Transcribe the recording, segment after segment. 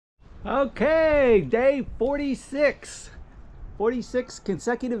Okay, day 46. 46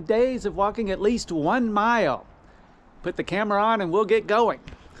 consecutive days of walking at least 1 mile. Put the camera on and we'll get going.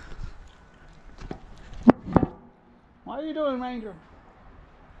 What are you doing, Ranger?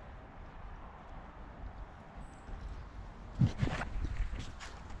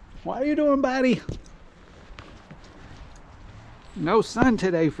 What are you doing, buddy? No sun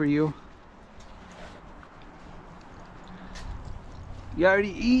today for you. You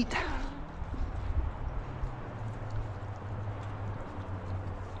already eat?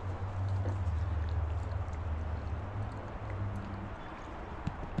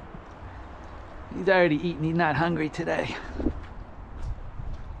 He's already eaten. He's not hungry today.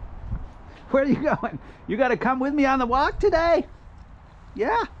 Where are you going? You got to come with me on the walk today?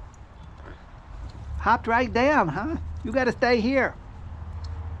 Yeah? Hopped right down, huh? You got to stay here.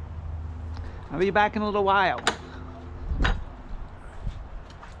 I'll be back in a little while.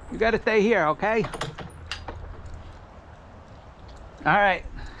 You got to stay here, okay? All right.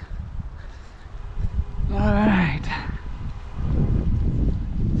 All right.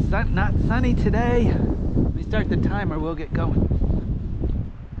 Not sunny today. Let me start the timer. We'll get going.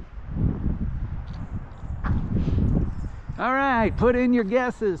 All right. Put in your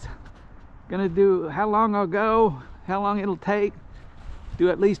guesses. Gonna do how long I'll go, how long it'll take. Do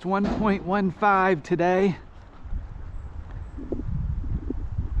at least 1.15 today.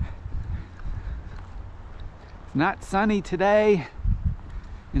 It's not sunny today,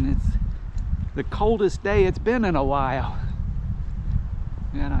 and it's the coldest day it's been in a while.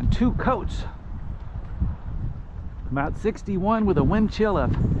 Got on 2 coats. About 61 with a wind chill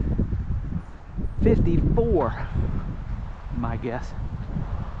of 54, my guess.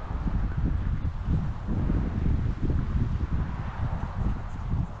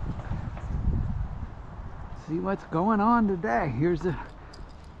 See what's going on today. Here's the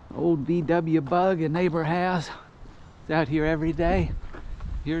old VW bug a neighbor has. It's out here every day.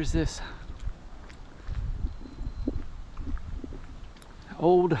 Here's this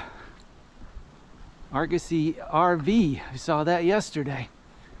old Argosy RV. I saw that yesterday.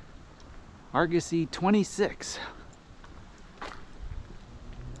 Argosy 26. I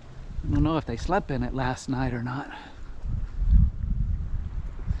don't know if they slept in it last night or not.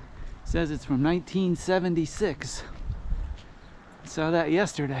 It says it's from 1976. I saw that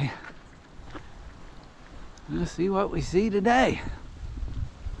yesterday. Let's see what we see today.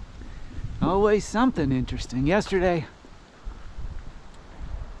 Always something interesting. Yesterday,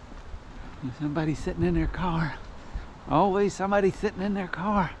 somebody sitting in their car. Always somebody sitting in their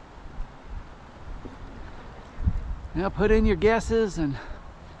car. Now put in your guesses and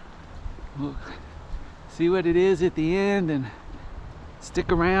we'll see what it is at the end, and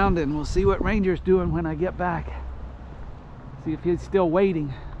stick around and we'll see what Ranger's doing when I get back. See if he's still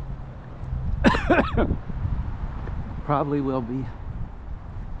waiting. Probably will be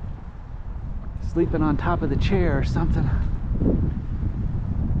sleeping on top of the chair or something.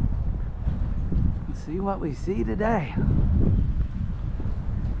 Let's see what we see today.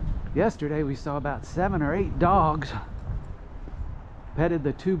 Yesterday we saw about 7 or 8 dogs. Petted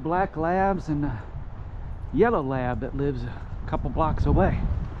the 2 black labs and the yellow lab that lives a couple blocks away.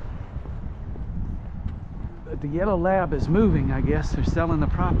 But the yellow lab is moving, I guess. They're selling the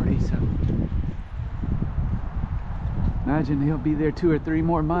property, so imagine he'll be there 2 or 3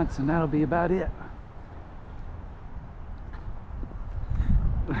 more months and that'll be about it.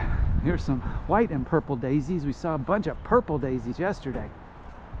 Here's some white and purple daisies. We saw a bunch of purple daisies yesterday.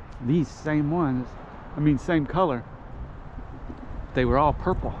 These same ones, I mean same color. They were all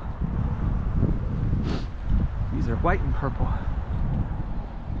purple. These are white and purple.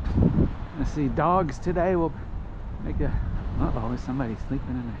 Let's see, dogs today will make a... Uh-oh, is somebody sleeping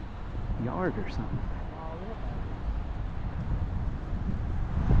in the yard or something?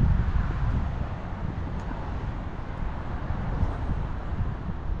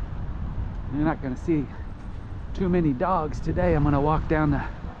 You're not going to see too many dogs today. I'm going to walk down the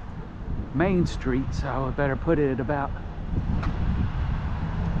main street, so I better put it at about...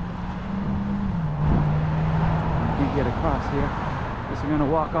 I can't get across here. Guess we're going to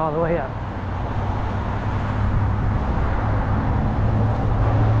walk all the way up.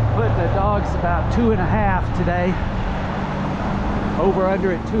 Put the dogs about 2.5 today. Over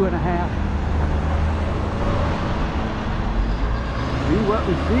under at 2.5. See what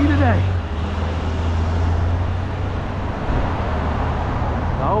we see today.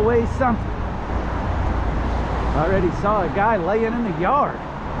 Always something. Already saw a guy laying in the yard.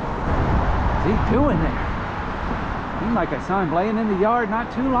 What's he doing there? Seemed like I saw him laying in the yard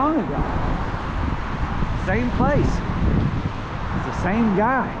not too long ago. Same place. It's the same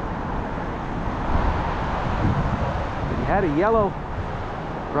guy. had a yellow,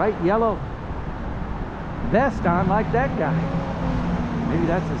 bright yellow vest on like that guy. Maybe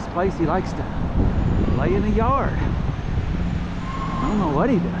that's his place. He likes to play in the yard. I don't know what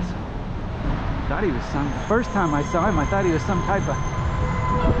he does. Thought he was some, the first time I saw him, I thought he was some type of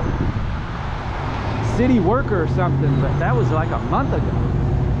city worker or something, but that was like a month ago.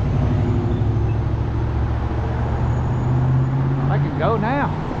 I can go now.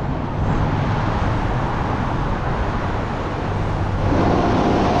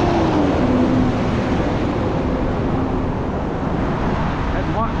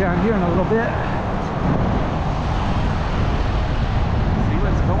 Let's walk down here in a little bit. See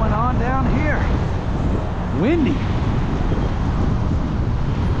what's going on down here. Windy.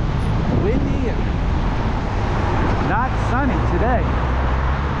 Windy and not sunny today.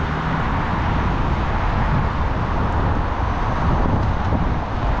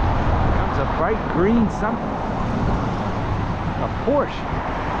 Comes a bright green something. A Porsche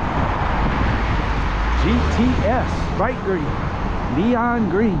GTS, bright green, neon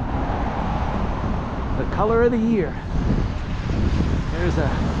green, the color of the year. There's a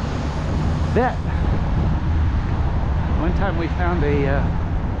vet. One time we found a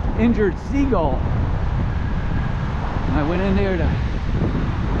injured seagull. I went in there to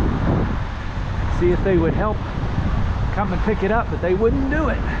see if they would help come and pick it up, but they wouldn't do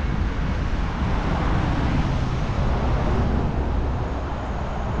it.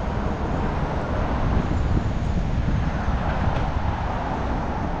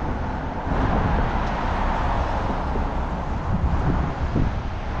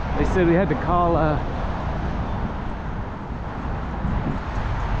 They said we had to call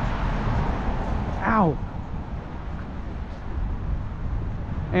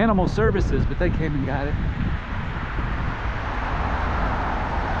Animal Services, but they came and got it.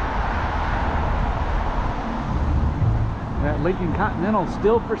 That Lincoln Continental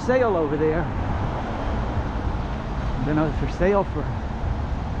still for sale over there. Been for sale for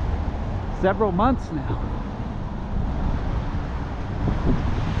several months now.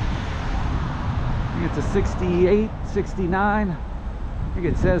 I think it's a 68, 69. I think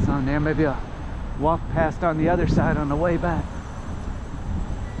it says on there. Maybe I'll walk past on the other side on the way back.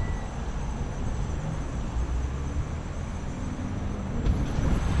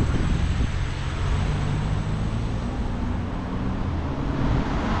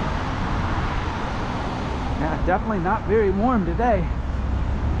 Definitely not very warm today.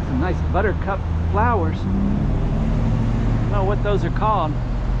 Some nice buttercup flowers. I don't know what those are called.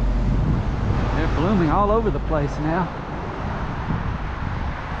 They're blooming all over the place now.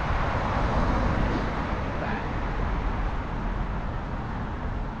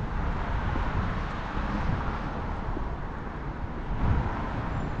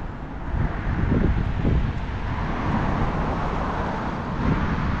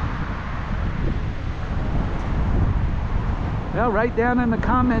 Well, write down in the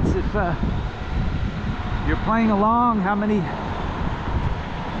comments if you're playing along, how many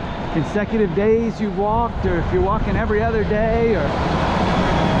consecutive days you walked, or if you're walking every other day, or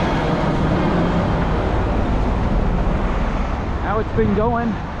how it's been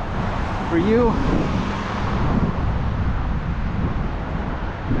going for you.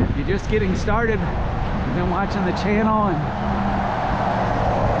 If you're just getting started, you've been watching the channel and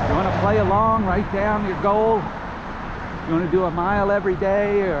you want to play along, write down your goal. You want to do a mile every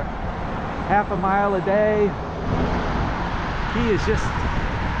day or half a mile a day. Key is just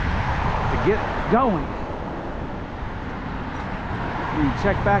to get going. You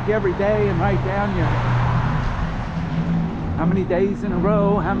check back every day and write down your how many days in a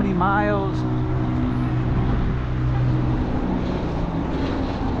row, how many miles.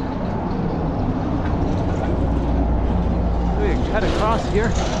 So we can cut across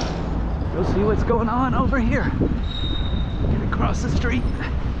here. Go see what's going on over here. Across the street.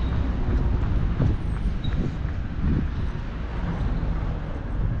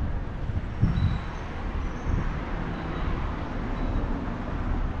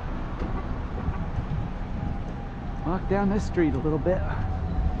 Walk down this street a little bit. I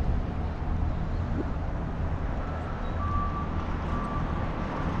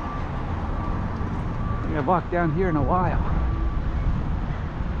think I've walked down here in a while.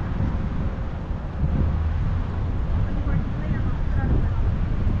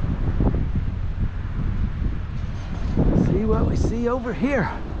 What we see over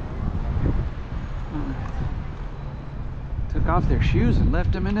here. Took off their shoes and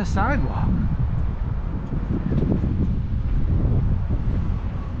left them in the sidewalk.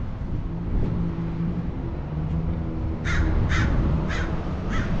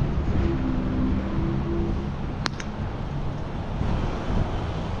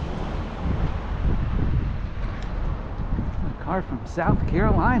 are from South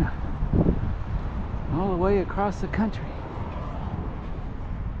Carolina all the way across the country.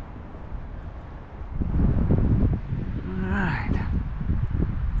 Alright.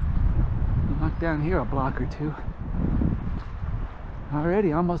 Walk down here a block or two.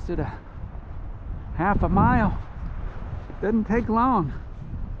 Already almost at a half a mile. Doesn't take long.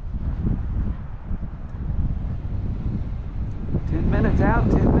 10 minutes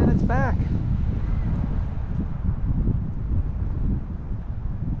out, 10 minutes back.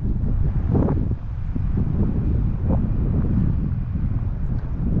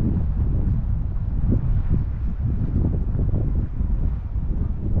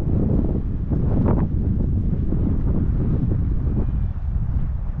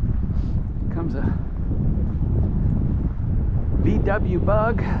 Comes a VW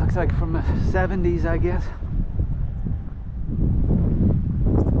Bug, looks like from the 70s, I guess.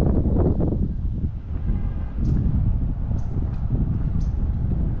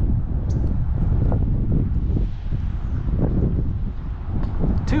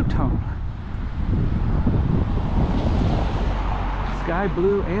 Two-tone, sky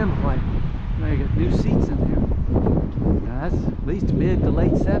blue and white. I got new seats in there. Now that's at least mid to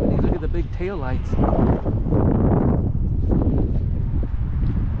late 70s. Look at the big tail lights.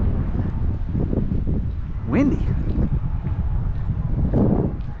 Windy.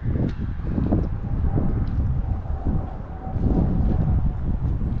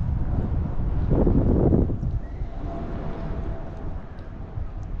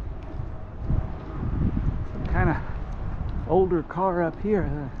 Older car up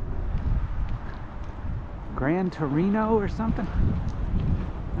here, Gran Torino or something.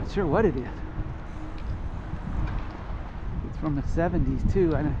 Not sure what it is. It's from the 70s too.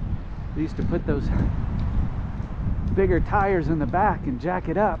 They used to put those bigger tires in the back and jack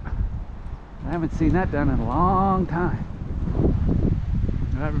it up. I haven't seen that done in a long time.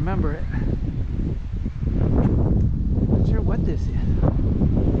 But I remember it. Not sure what this is.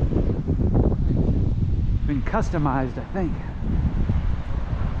 Been customized, I think.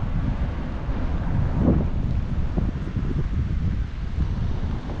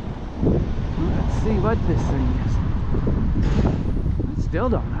 Well, let's see what this thing is. I still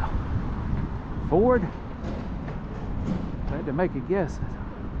don't know. Ford? I had to make a guess.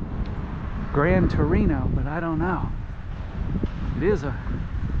 Gran Torino, but I don't know. It is a...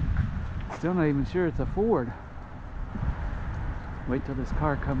 Still not even sure it's a Ford. Wait till this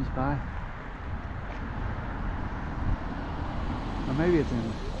car comes by. Or maybe it's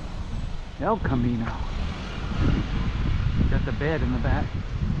in El Camino. Got the bed in the back.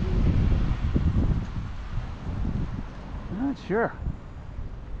 Not sure.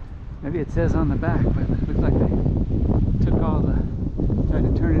 Maybe it says on the back, but it looks like they took all the... tried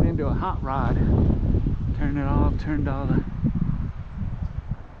to turn it into a hot rod. Turned it off,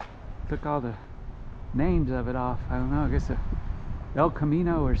 took all the names of it off. I don't know, I guess El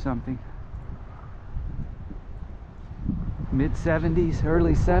Camino or something. Mid 70s,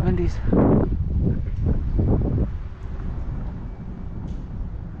 early 70s.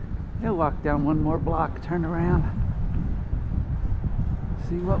 We'll walk down one more block, turn around,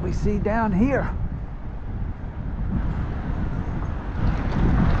 see what we see down here.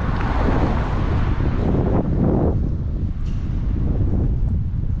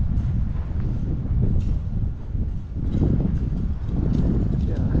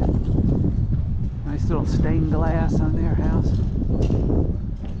 Little stained glass on their house.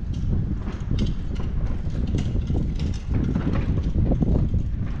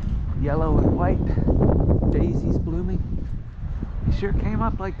 Yellow and white, daisies blooming. It sure came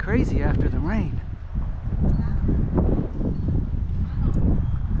up like crazy after the rain.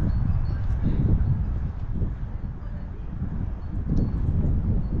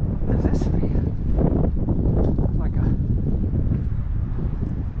 What is this thing? Like a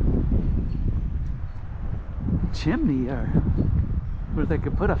chimney, or where they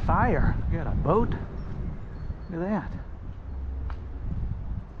could put a fire. You got a boat. Look at that.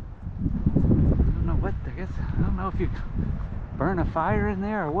 I don't know what, I guess, I don't know if you burn a fire in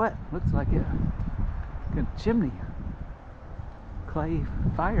there or what. Looks like a chimney. Clay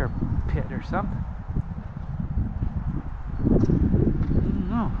fire pit or something. I don't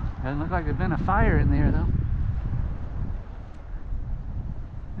know. Doesn't look like there's been a fire in there though.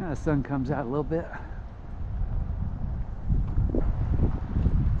 Now the sun comes out a little bit.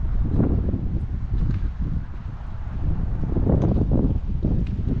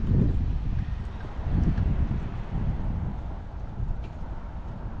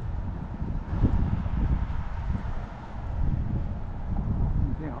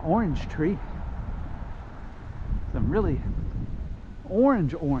 Orange tree. Some really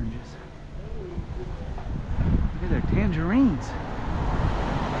oranges. Look at their tangerines.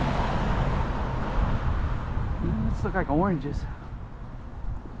 These look like oranges.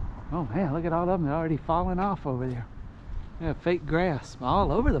 Oh man, look at all of them. They're already falling off over there. They have fake grass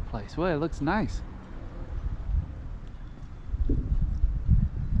all over the place. Well, it looks nice.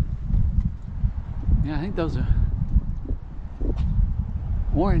 Yeah, I think those are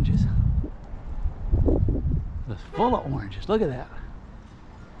oranges. It's full of oranges. Look at that.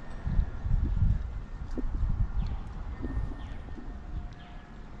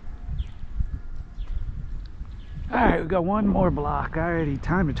 Alright, we've got one more block. Already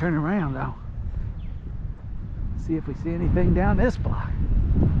time to turn around though. See if we see anything down this block.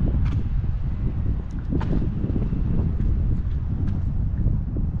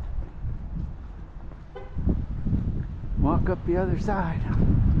 Walk up the other side.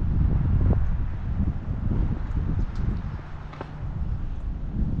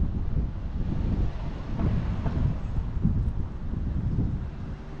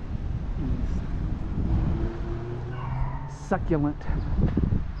 Succulent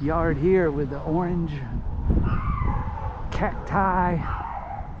yard here with the orange cacti.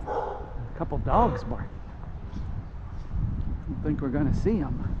 A couple dogs barking. I don't think we're gonna see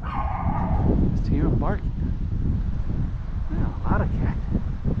them. Just hear them barking. Yeah, a lot of cacti.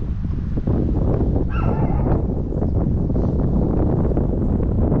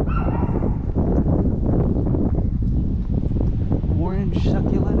 Orange,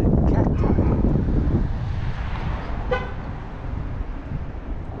 succulent, and cacti.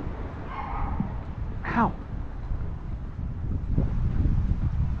 Ow.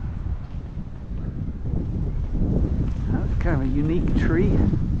 That's kind of a unique tree.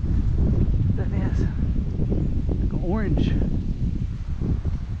 That is. Like orange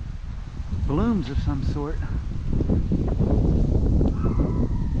blooms of some sort.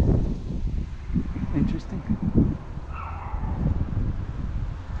 Interesting.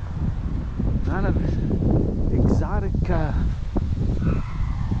 A lot of exotic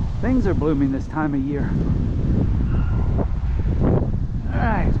things are blooming this time of year.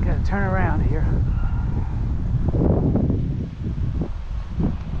 Alright, just gotta turn around here.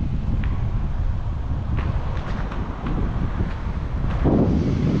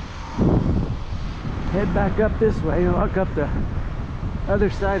 Head back up this way and walk up the other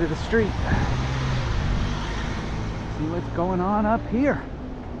side of the street. See what's going on up here.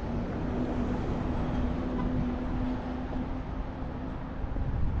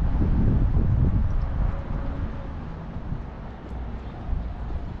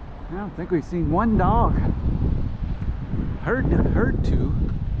 I don't think we've seen one dog. Heard two.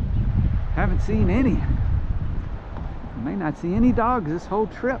 Haven't seen any. May not see any dogs this whole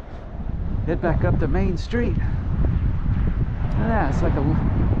trip. Head back up the main street. Yeah, it's like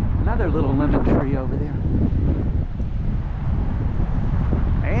another little lemon tree over there.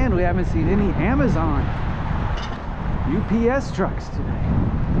 And we haven't seen any Amazon UPS trucks today.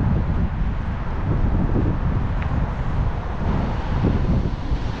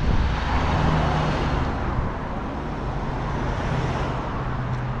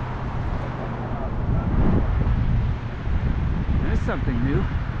 There's something new.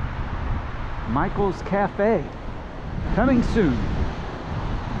 Michael's Cafe, coming soon.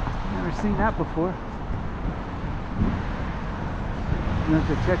 Never seen that before. I'll have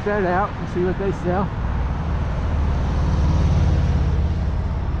to check that out and see what they sell.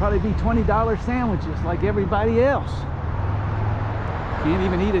 Probably be $20 sandwiches like everybody else. Can't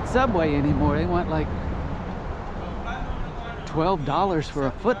even eat at Subway anymore. They want like $12 for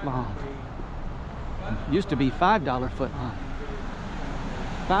a foot long. It used to be $5 foot long.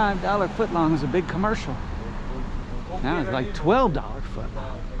 $5 foot long is a big commercial. Now it's like $12 foot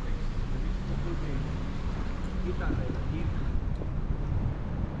long.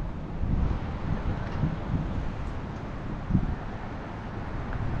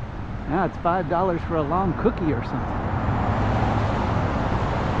 Now it's $5 for a long cookie or something.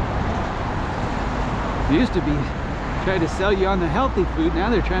 It used to be trying to sell you on the healthy food. Now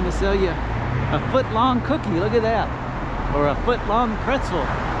they're trying to sell you a foot long cookie. Look at that. Or a foot long pretzel.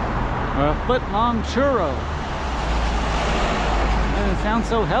 Or a foot long churro. That doesn't sound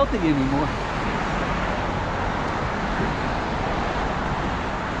so healthy anymore.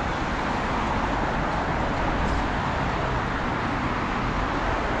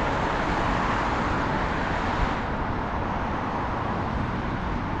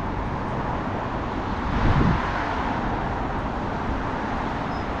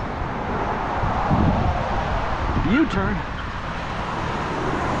 U-turn.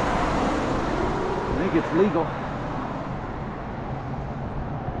 I think it's legal.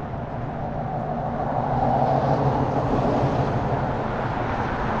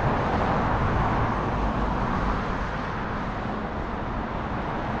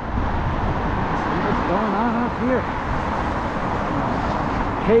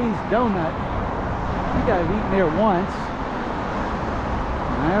 Donut. I think I've eaten there once.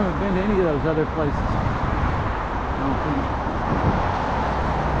 I haven't been to any of those other places. I don't think.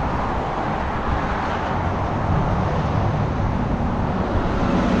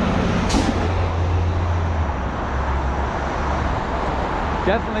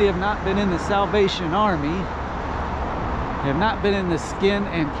 Definitely have not been in the Salvation Army. Have not been in the Skin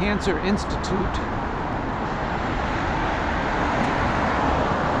and Cancer Institute.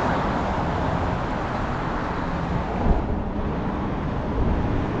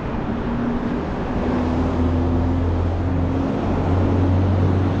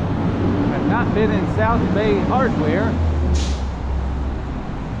 Have not been in South Bay Hardware.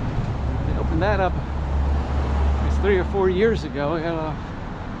 They opened that up, I guess, 3 or 4 years ago. I got a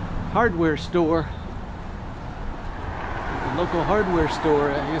hardware store, a local hardware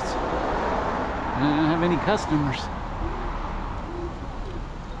store. I guess I don't have any customers.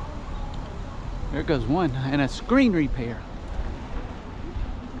 There goes one, and a screen repair.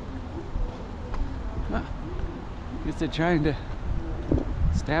 Huh. Guess they're trying to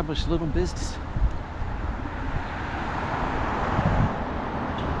establish a little business.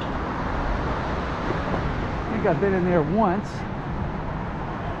 I think I've been in there once.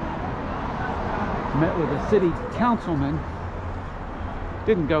 Met with a city councilman.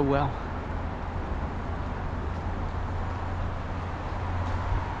 Didn't go well.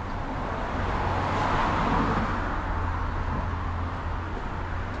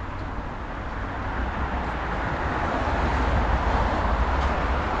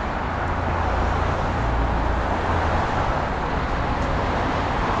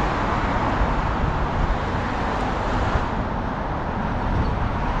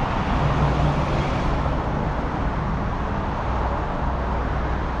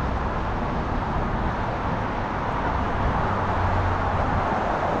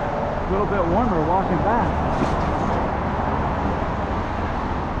 A little bit warmer walking back.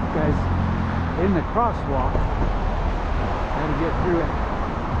 Guys, in the crosswalk. Gotta get through it.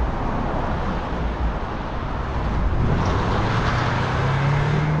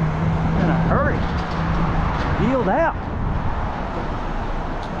 In a hurry. Peeled out.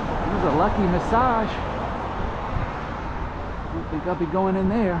 It was a lucky massage. Don't think I'll be going in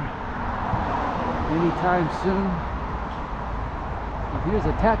there anytime soon. Here's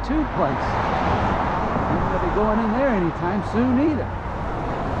a tattoo place. I'm not going to be going in there anytime soon either.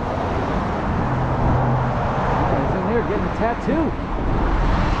 You guys in there getting a tattoo.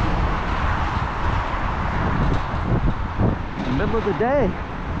 In the middle of the day.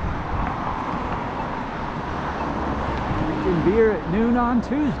 Drinking beer at noon on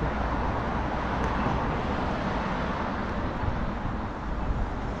Tuesday.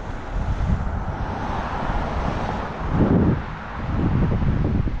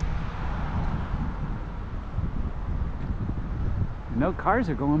 No cars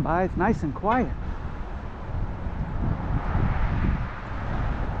are going by. It's nice and quiet.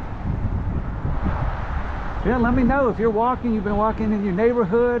 Yeah, let me know if you're walking, you've been walking in your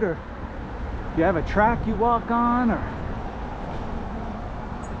neighborhood, or if you have a track you walk on, or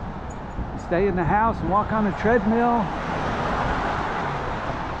you stay in the house and walk on a treadmill.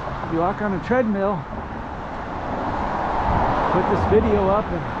 If you walk on a treadmill, put this video up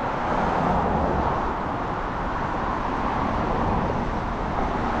and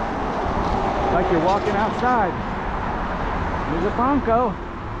like you're walking outside. There's a Bronco.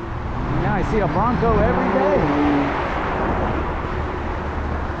 Now I see a Bronco every day.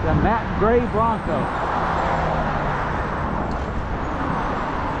 The matte gray Bronco.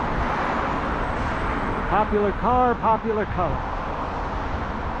 Popular car, popular color.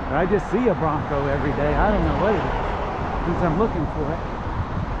 But I just see a Bronco every day. I don't know what it is, since I'm looking for it.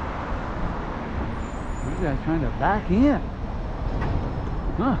 These guys trying to back in.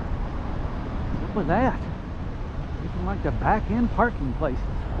 Huh. With that, people like to back in parking places.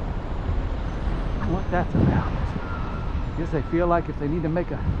 I don't know what that's about. I guess they feel like if they need to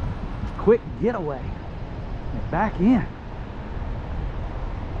make a quick getaway, they back in.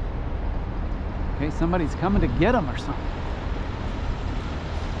 Okay, somebody's coming to get them or something.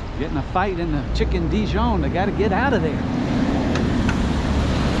 Getting a fight in the Chicken Dijon. They got to get out of there.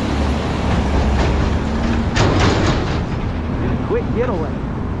 Get a quick getaway.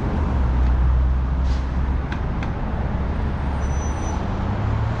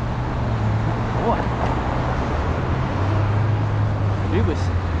 She was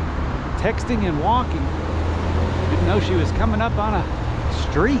texting and walking. Didn't know she was coming up on a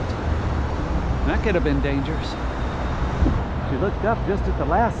street. That could have been dangerous. She looked up just at the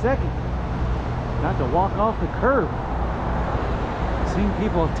last second. Not to walk off the curb. seen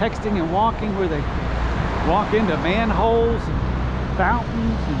people texting and walking where they walk into manholes and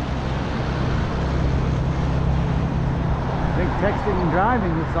fountains. And I think texting and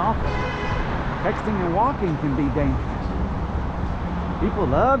driving is awful. Texting and walking can be dangerous. People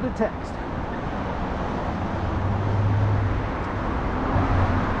love to text.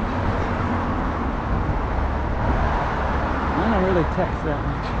 I don't really text that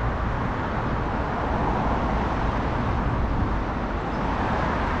much.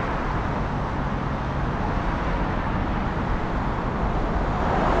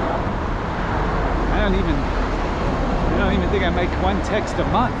 I don't even think I make one text a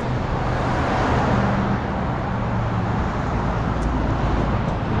month.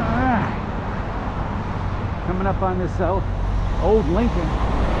 Alright. Coming up on this old Lincoln.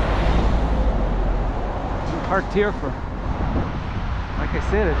 Been parked here for, like I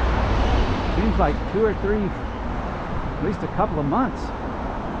said, it seems like 2 or 3, at least a couple of months.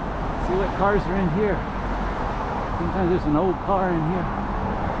 See what cars are in here. Sometimes there's an old car in here.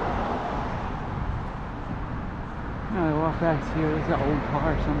 Now I walk back here, there's an old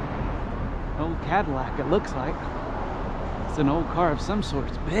car, some old Cadillac it looks like. It's an old car of some sort,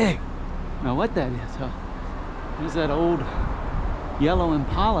 it's big. Now what that is, huh? There's that old yellow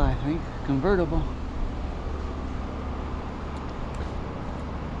Impala, I think, convertible.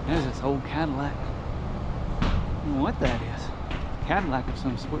 There's this old Cadillac. I don't know what that is. Cadillac of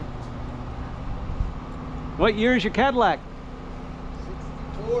some sort. What year is your Cadillac?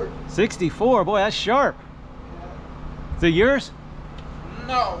 64. 64, boy, that's sharp. Is it yours?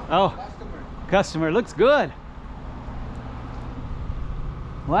 No. Oh, customer. Looks good.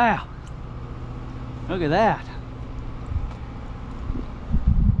 Wow. Look at that.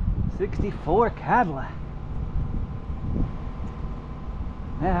 64 Cadillac.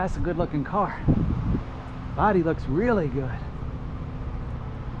 Yeah, that's a good looking car. Body looks really good.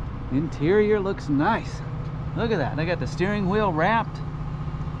 Interior looks nice. Look at that. They got the steering wheel wrapped.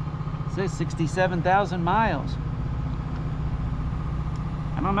 It says 67,000 miles.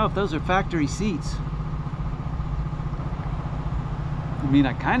 I don't know if those are factory seats. I mean,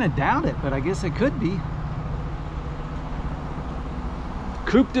 I kind of doubt it, but I guess it could be.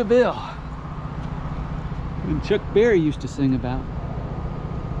 Coupe de Ville. And Chuck Berry used to sing about.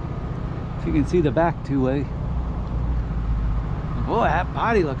 If you can see the back two-way. Boy, that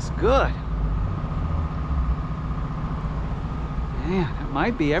body looks good. Man, it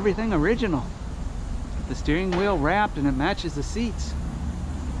might be everything original. The steering wheel wrapped and it matches the seats.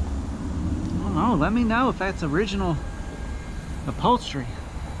 I don't know, let me know if that's original upholstery.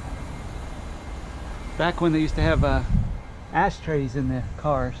 Back when they used to have ashtrays in the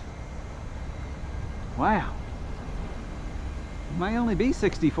cars. Wow. It might only be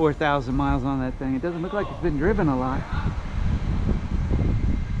 64,000 miles on that thing. It doesn't look like it's been driven a lot.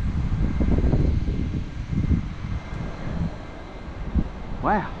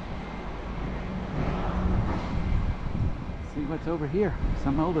 Wow. Let's see what's over here.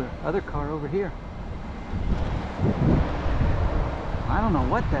 Some other car over here. I don't know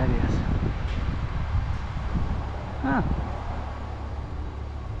what that is. Huh.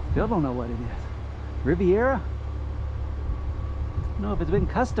 Still don't know what it is. Riviera? I don't know if it's been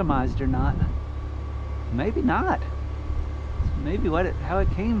customized or not. Maybe not. Maybe how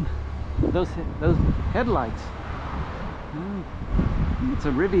it came with those headlights. It's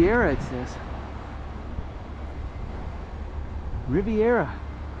a Riviera, it says. Riviera.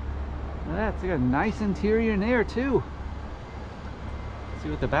 Well, that's got a nice interior in there too. Let's see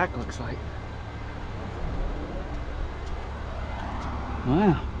what the back looks like.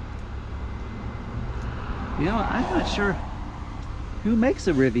 Wow. You know, I'm not sure who makes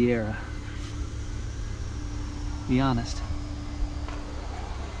a Riviera, to be honest.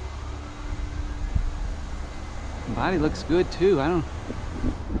 The body looks good too.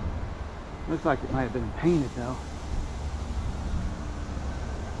 Looks like it might have been painted though.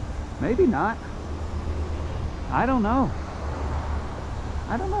 Maybe not. I don't know.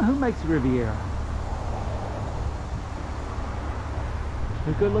 I don't know who makes a Riviera.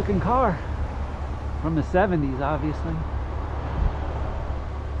 It's a good looking car. From the 70s, obviously.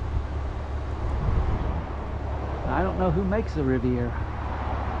 I don't know who makes a Riviera.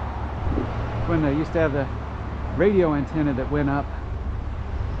 When they used to have the radio antenna that went up.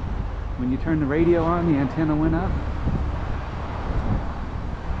 When you turn the radio on, the antenna went up.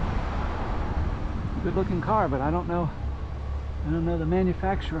 Good looking car, but I don't know the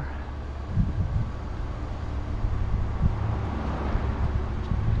manufacturer.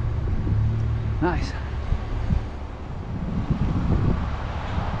 Nice.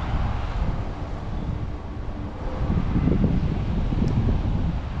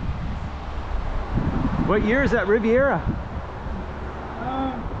 What year is that Riviera?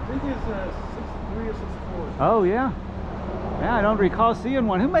 I think it's 63 or 64. Oh yeah. Yeah, I don't recall seeing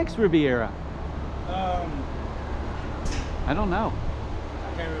one. Who makes Riviera? I don't know.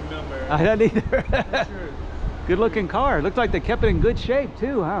 I can't remember. I don't either. Sure. Good looking car. Looked like they kept it in good shape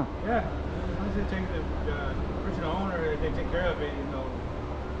too, huh? Yeah. Once they take the original owner, they take care of it, you know.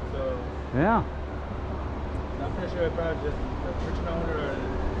 So Yeah. I'm pretty sure it probably just the original owner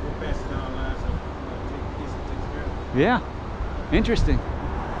will pass it down the line, so takes care of it. Yeah. Interesting.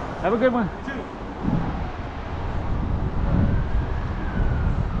 Have a good one. You too.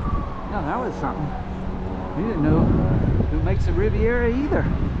 Yeah, that was something. We didn't know who makes a Riviera either.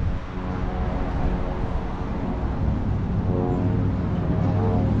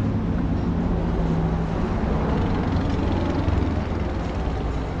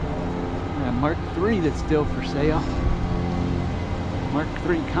 Yeah, Mark III that's still for sale. Mark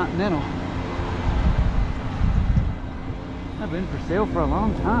III Continental. I've been for sale for a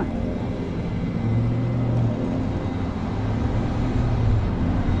long time.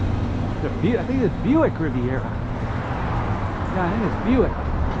 I think it's Buick Riviera. Yeah, I think it's Buick.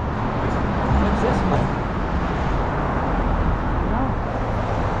 What's this one? No.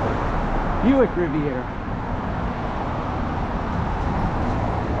 Buick Riviera.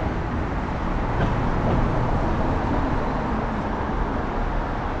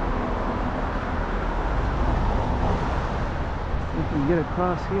 See if we can get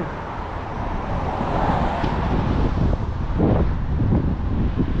across here.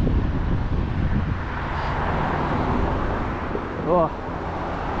 Oh,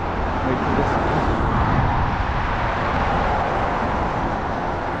 wait for this.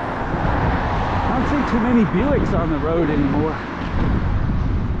 I don't see too many Buicks on the road anymore.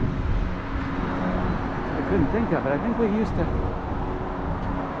 I couldn't think of it. I think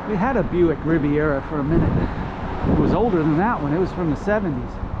we had a Buick Riviera for a minute. It was older than that one. It was from the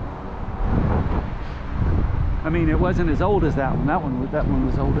 70s. I mean, it wasn't as old as that one. That one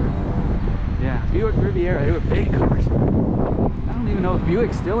was older. Yeah, Buick Riviera. They were big cars. I don't even know if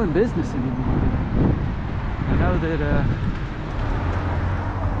Buick's still in business anymore. I know that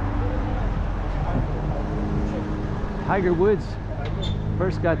Tiger Woods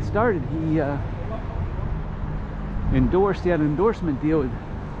first got started, he had an endorsement deal with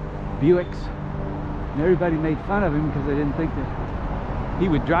Buicks, and everybody made fun of him because they didn't think that he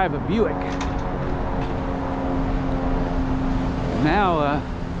would drive a Buick. Now,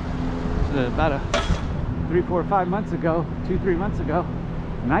 about 3, 4, 5 months ago, 2, 3 months ago,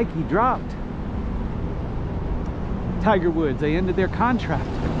 Nike dropped Tiger Woods. They ended their contract.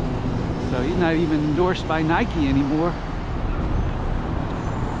 So he's not even endorsed by Nike anymore.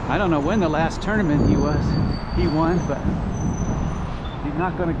 I don't know when the last tournament he won, but he's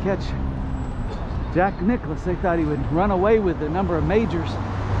not going to catch Jack Nicklaus. They thought he would run away with the number of majors.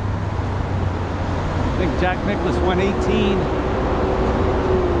 I think Jack Nicklaus won 18.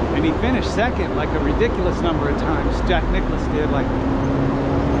 And he finished second like a ridiculous number of times. Jack Nicklaus did like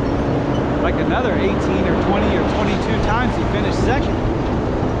another 18 or 20 or 22 times he finished second.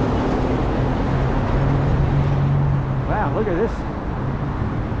 Wow, look at this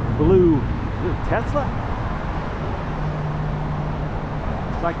blue. Is it a Tesla?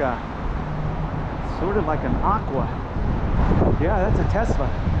 It's like sort of like an aqua. Yeah, that's a Tesla.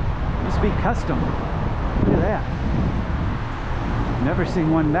 Must be custom. Look at that. Never seen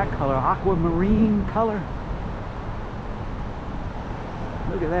one that color, aquamarine color.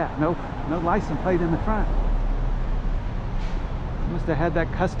 Look at that. No license plate in the front. Must have had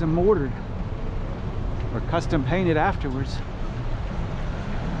that custom ordered or custom painted afterwards.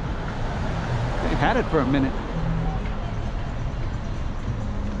 They've had it for a minute.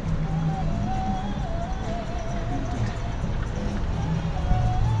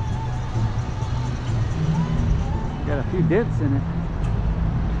 Got a few dents in it.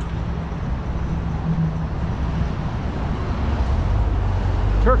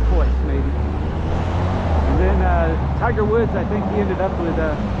 Turquoise maybe. And then Tiger Woods, I think he ended up with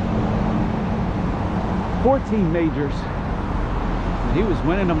 14 majors. And he was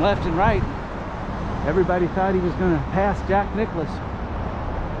winning them left and right. Everybody thought he was going to pass Jack Nicklaus.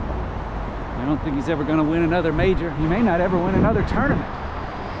 I don't think he's ever going to win another major. He may not ever win another tournament.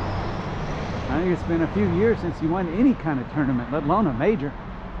 I think it's been a few years since he won any kind of tournament, let alone a major.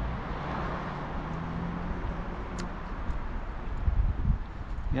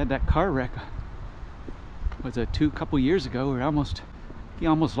 He had that car wreck, was it a couple years ago, where he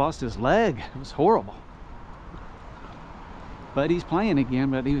almost lost his leg. It was horrible. But he's playing again.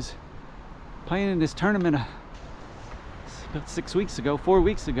 But he was playing in this tournament about 4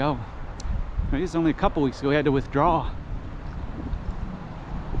 weeks ago, It's only a couple weeks ago we had to withdraw.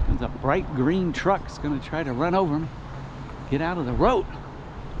 There's a bright green truck that's going to try to run over me. Get out of the road.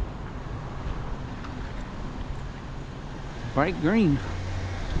 Bright green.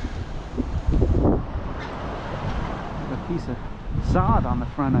 A piece of sod on the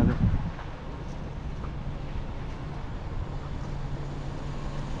front of it.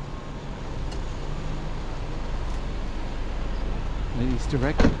 Ladies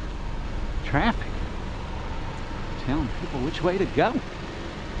directing traffic, telling people which way to go.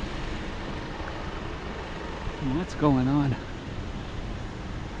 What's going on?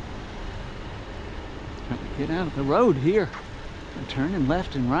 Trying to get out of the road here. I'm turning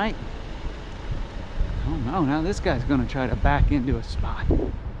left and right. Oh no, now this guy's going to try to back into a spot.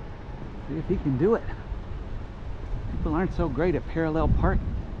 See if he can do it. People aren't so great at parallel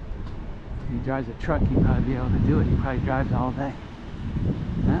parking. If he drives a truck, he'd probably be able to do it. He probably drives all day.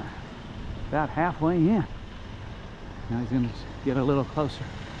 About halfway in. Now he's going to get a little closer.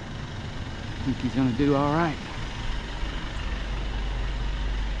 I think he's going to do all right.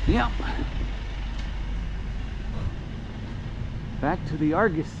 Yep. Back to the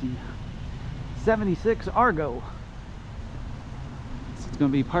Argosy. 76 Argo. It's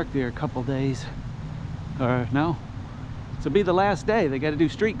going to be parked there a couple days. Or no. This will be the last day. They got to do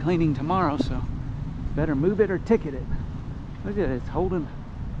street cleaning tomorrow, so better move it or ticket it. Look at it. It's holding,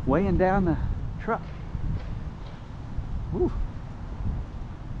 weighing down the truck. Woo.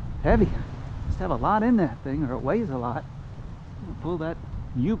 Heavy. Must have a lot in that thing, or it weighs a lot. Pull that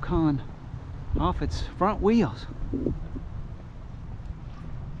Yukon off its front wheels.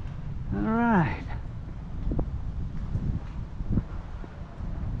 All right.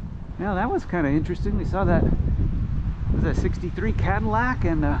 Now that was kind of interesting. We saw that, was that 63 Cadillac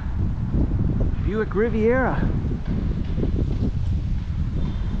and a Buick Riviera.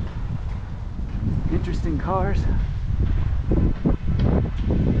 Interesting cars.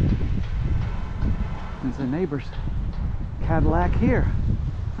 There's a neighbor's Cadillac here.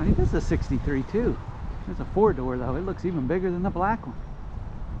 I think this is a 63 too. It's a 4-door though. It looks even bigger than the black one.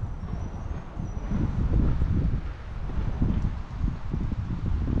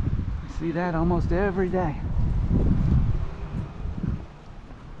 I see that almost every day.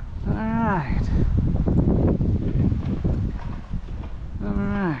 All right. All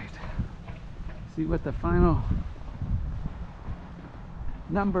right. See what the final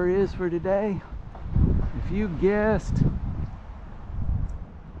number is for today. If you guessed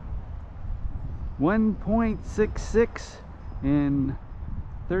 1.66 in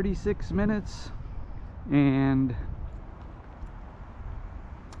 36 minutes and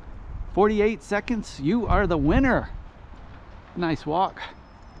 48 seconds, you are the winner. Nice walk.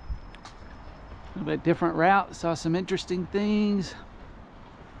 A little bit different route. Saw some interesting things.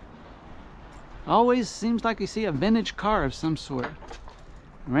 Always seems like you see a vintage car of some sort.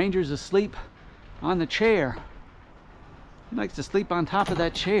 Ranger's asleep on the chair. He likes to sleep on top of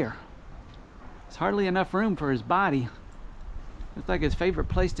that chair. There's hardly enough room for his body. Looks like his favorite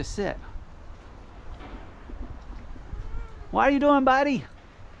place to sit. What are you doing, buddy?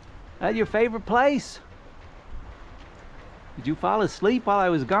 That your favorite place? Did you fall asleep while I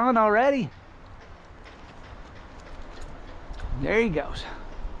was gone already? There he goes.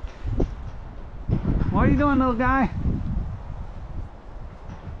 What are you doing, little guy?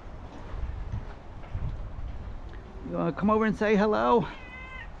 You want to come over and say hello?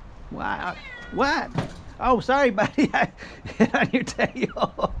 Wow. What? Oh, sorry, buddy. I hit on your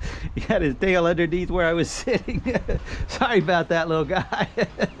tail. He had his tail underneath where I was sitting. Sorry about that, little guy.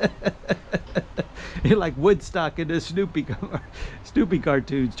 You're like Woodstock in the Snoopy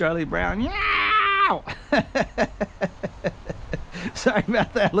cartoons. Charlie Brown. Yow! Sorry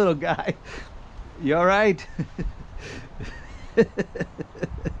about that, little guy. You all right?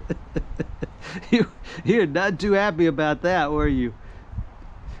 You're not too happy about that, were you?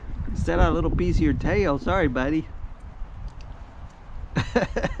 Set out a little piece of your tail. Sorry, buddy.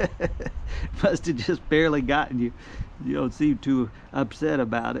 Must have just barely gotten you. You don't seem too upset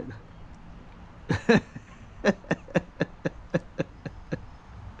about it.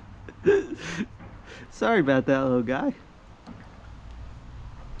 Sorry about that, little guy.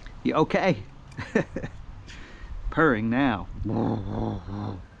 You okay? Purring now.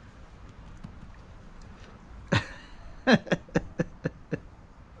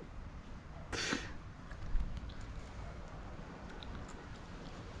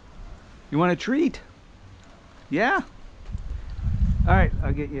 You want a treat? Yeah? All right,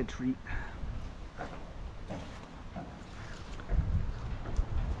 I'll get you a treat.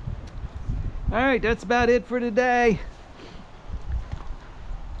 All right, that's about it for today.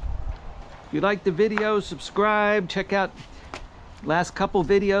 If you like the video, subscribe. Check out last couple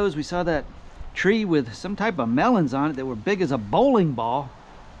videos. We saw that tree with some type of melons on it that were big as a bowling ball.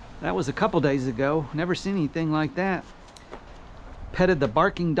 That was a couple days ago. Never seen anything like that. Petted the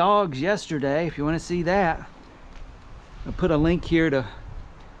barking dogs yesterday, if you want to see that. I'll put a link here to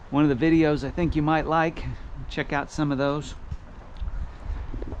one of the videos I think you might like. Check out some of those.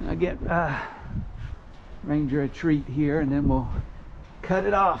 I'll get Ranger a treat here and then we'll cut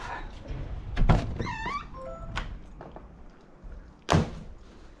it off.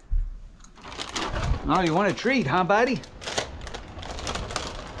 Oh, you want a treat, huh, buddy?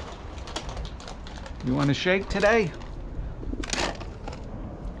 You want a shake today?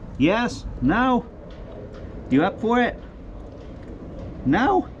 Yes? No? You up for it?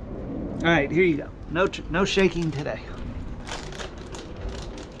 No? All right, here you go. No shaking today.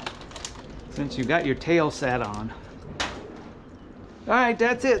 Since you got your tail set on. All right,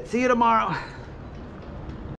 that's it. See you tomorrow.